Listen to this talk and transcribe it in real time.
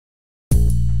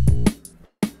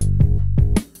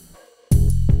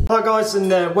Hi guys, and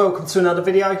welcome to another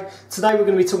video. Today we're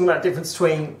going to be talking about the difference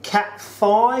between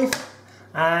Cat5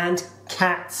 and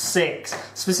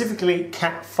Cat6, specifically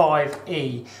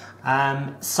Cat5e.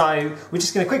 So we're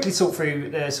just going to quickly talk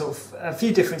through sort of a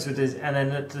few differences and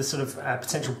then the sort of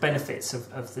potential benefits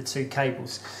of the two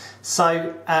cables.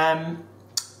 So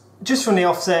just from the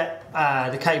offset,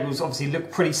 the cables obviously look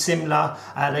pretty similar.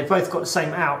 They've both got the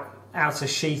same outer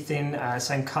sheathing,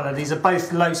 same colour. These are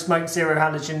both low smoke, zero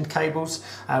halogen cables,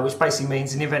 which basically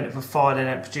means in the event of a fire they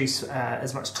don't produce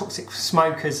as much toxic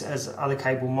smoke as other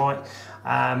cable might.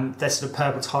 They're sort of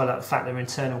purple to highlight the fact they're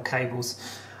internal cables.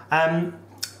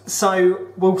 So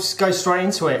we'll just go straight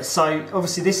into it. So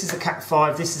obviously this is the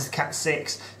Cat5, this is the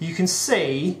Cat6. You can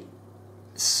see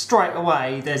straight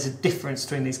away there's a difference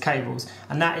between these cables,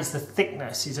 and that is the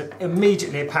thickness is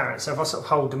immediately apparent. So if I sort of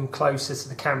hold them closer to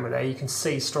the camera there, you can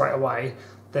see straight away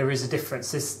there is a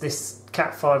difference. This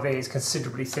Cat5e is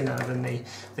considerably thinner than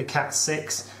the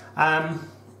Cat6.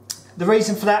 The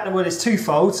reason for that, well, it's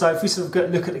twofold. So if we sort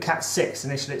of look at the Cat6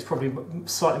 initially, it's probably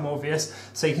slightly more obvious.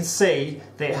 So you can see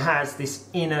that it has this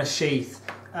inner sheath,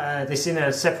 this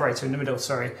inner separator in the middle,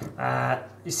 sorry.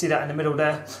 You see that in the middle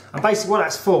there? And basically what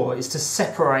that's for is to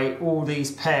separate all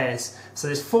these pairs. So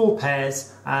there's 4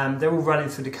 pairs, they're all running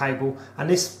through the cable, and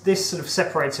this sort of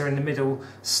separator in the middle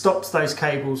stops those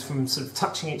cables from sort of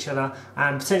touching each other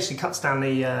and potentially cuts down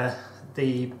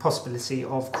the possibility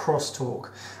of crosstalk,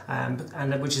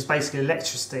 and which is basically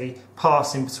electricity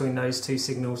passing between those two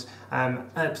signals,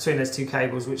 between those two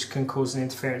cables, which can cause an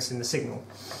interference in the signal.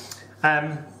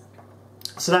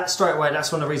 So that straight away,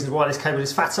 that's one of the reasons why this cable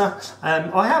is fatter.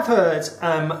 I have heard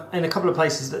in a couple of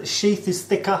places that the sheath is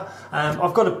thicker.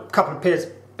 I've got a couple of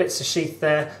bits of sheath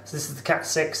there. So this is the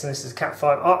Cat6 and this is the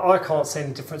Cat5. I can't see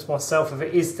any difference myself. If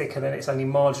it is thicker, then it's only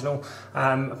marginal.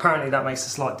 Apparently that makes a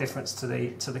slight difference to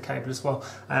the cable as well.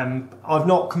 I've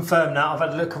not confirmed that. I've had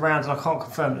a look around and I can't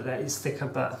confirm that it is thicker,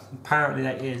 but apparently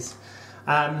that is.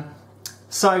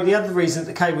 So the other reason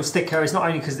that the cable's thicker is not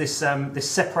only because this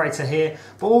separator here,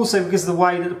 but also because of the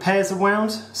way that the pairs are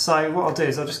wound. So what I'll do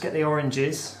is I'll just get the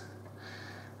oranges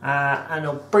and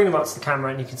I'll bring them up to the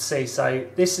camera and you can see. So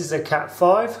this is the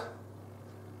Cat5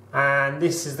 and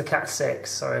this is the Cat6.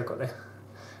 Sorry, I've got the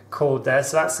cord there.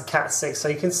 So that's the Cat6. So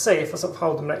you can see, if I sort of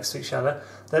hold them next to each other,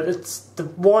 that it's the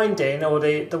winding, or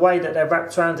the way that they're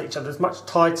wrapped around each other, is much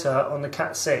tighter on the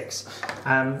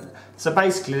Cat6. So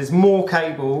basically there's more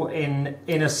cable in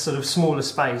a sort of smaller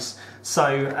space.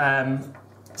 So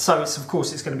so it's, of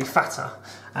course it's going to be fatter.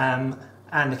 And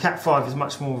the Cat5 is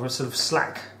much more of a sort of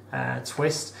slack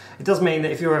twist. It does mean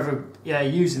that if you're ever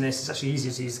using this, it's actually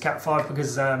easier to use the Cat5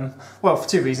 because, well, for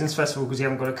 2 reasons. First of all, because you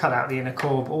haven't got to cut out the inner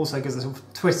core, but also because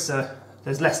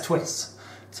there's less twists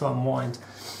to unwind.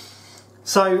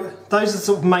 So those are the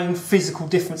sort of main physical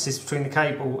differences between the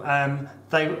cable.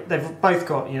 They've both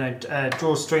got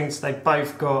drawstrings. They've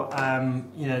both got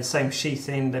the same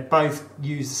sheathing. They both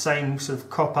use the same sort of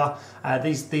copper.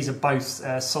 These are both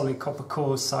solid copper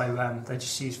cores, so they're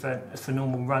just used for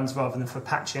normal runs rather than for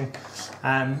patching.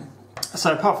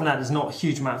 So apart from that, there's not a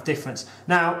huge amount of difference.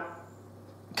 Now,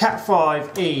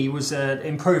 Cat5e was an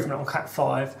improvement on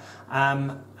Cat5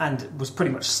 and was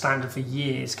pretty much standard for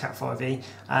years. Cat5e.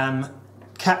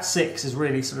 Cat6 has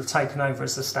really sort of taken over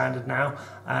as the standard now.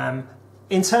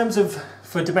 In terms of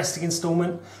for domestic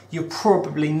instalment, you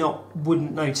probably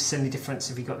wouldn't notice any difference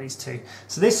if you got these two.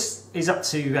 So this is up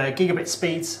to gigabit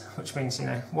speeds, which means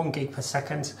 1 gig per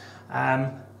second.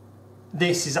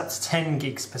 This is up to 10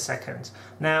 gigs per second.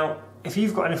 Now, if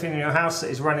you've got anything in your house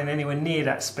that is running anywhere near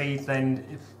that speed,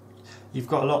 then you've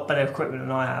got a lot better equipment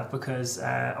than I have, because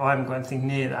I haven't got anything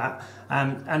near that.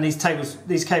 And these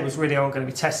cables really aren't going to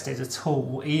be tested at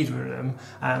all, either of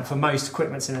them, for most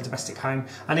equipments in a domestic home.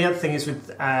 And the other thing is with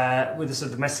the sort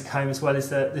of domestic home as well, is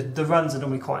that the runs are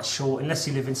normally quite short, unless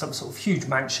you live in some sort of huge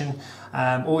mansion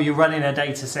or you're running a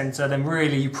data centre. Then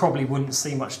really you probably wouldn't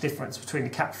see much difference between the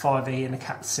Cat5e and the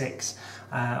Cat6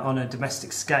 on a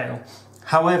domestic scale.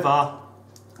 However,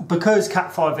 because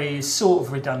Cat5e is sort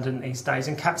of redundant these days,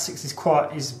 and Cat6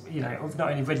 is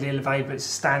not only readily available, but it's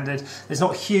standard. There's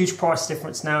not a huge price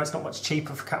difference now. It's not much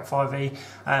cheaper for Cat5e.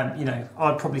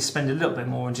 I'd probably spend a little bit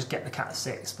more and just get the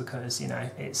Cat6 because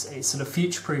it's sort of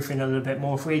future-proofing a little bit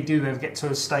more. If we do ever get to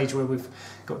a stage where we've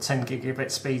got 10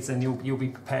 gigabit speeds, then you'll be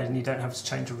prepared and you don't have to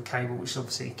change all the cable, which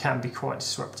obviously can be quite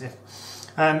disruptive.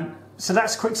 So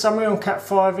that's a quick summary on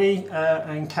Cat5e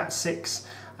and Cat6.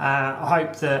 I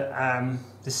hope that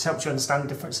this helps you understand the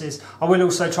differences. I will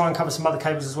also try and cover some other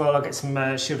cables as well. I'll get some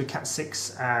shielded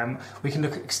Cat6. We can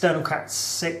look at external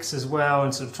Cat6 as well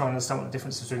and sort of try and understand what the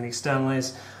difference between the external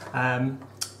is.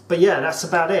 But yeah, that's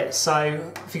about it.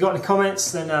 So if you've got any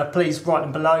comments, then please write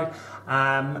them below.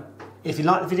 If you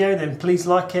like the video, then please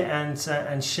like it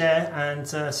and share, and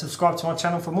subscribe to my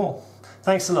channel for more.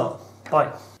 Thanks a lot.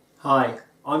 Bye. Hi,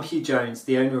 I'm Hugh Jones,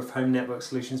 the owner of Home Network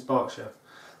Solutions Berkshire.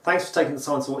 Thanks for taking the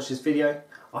time to watch this video.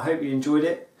 I hope you enjoyed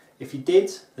it. If you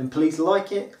did, then please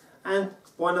like it, and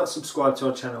why not subscribe to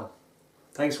our channel.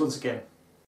 Thanks once again.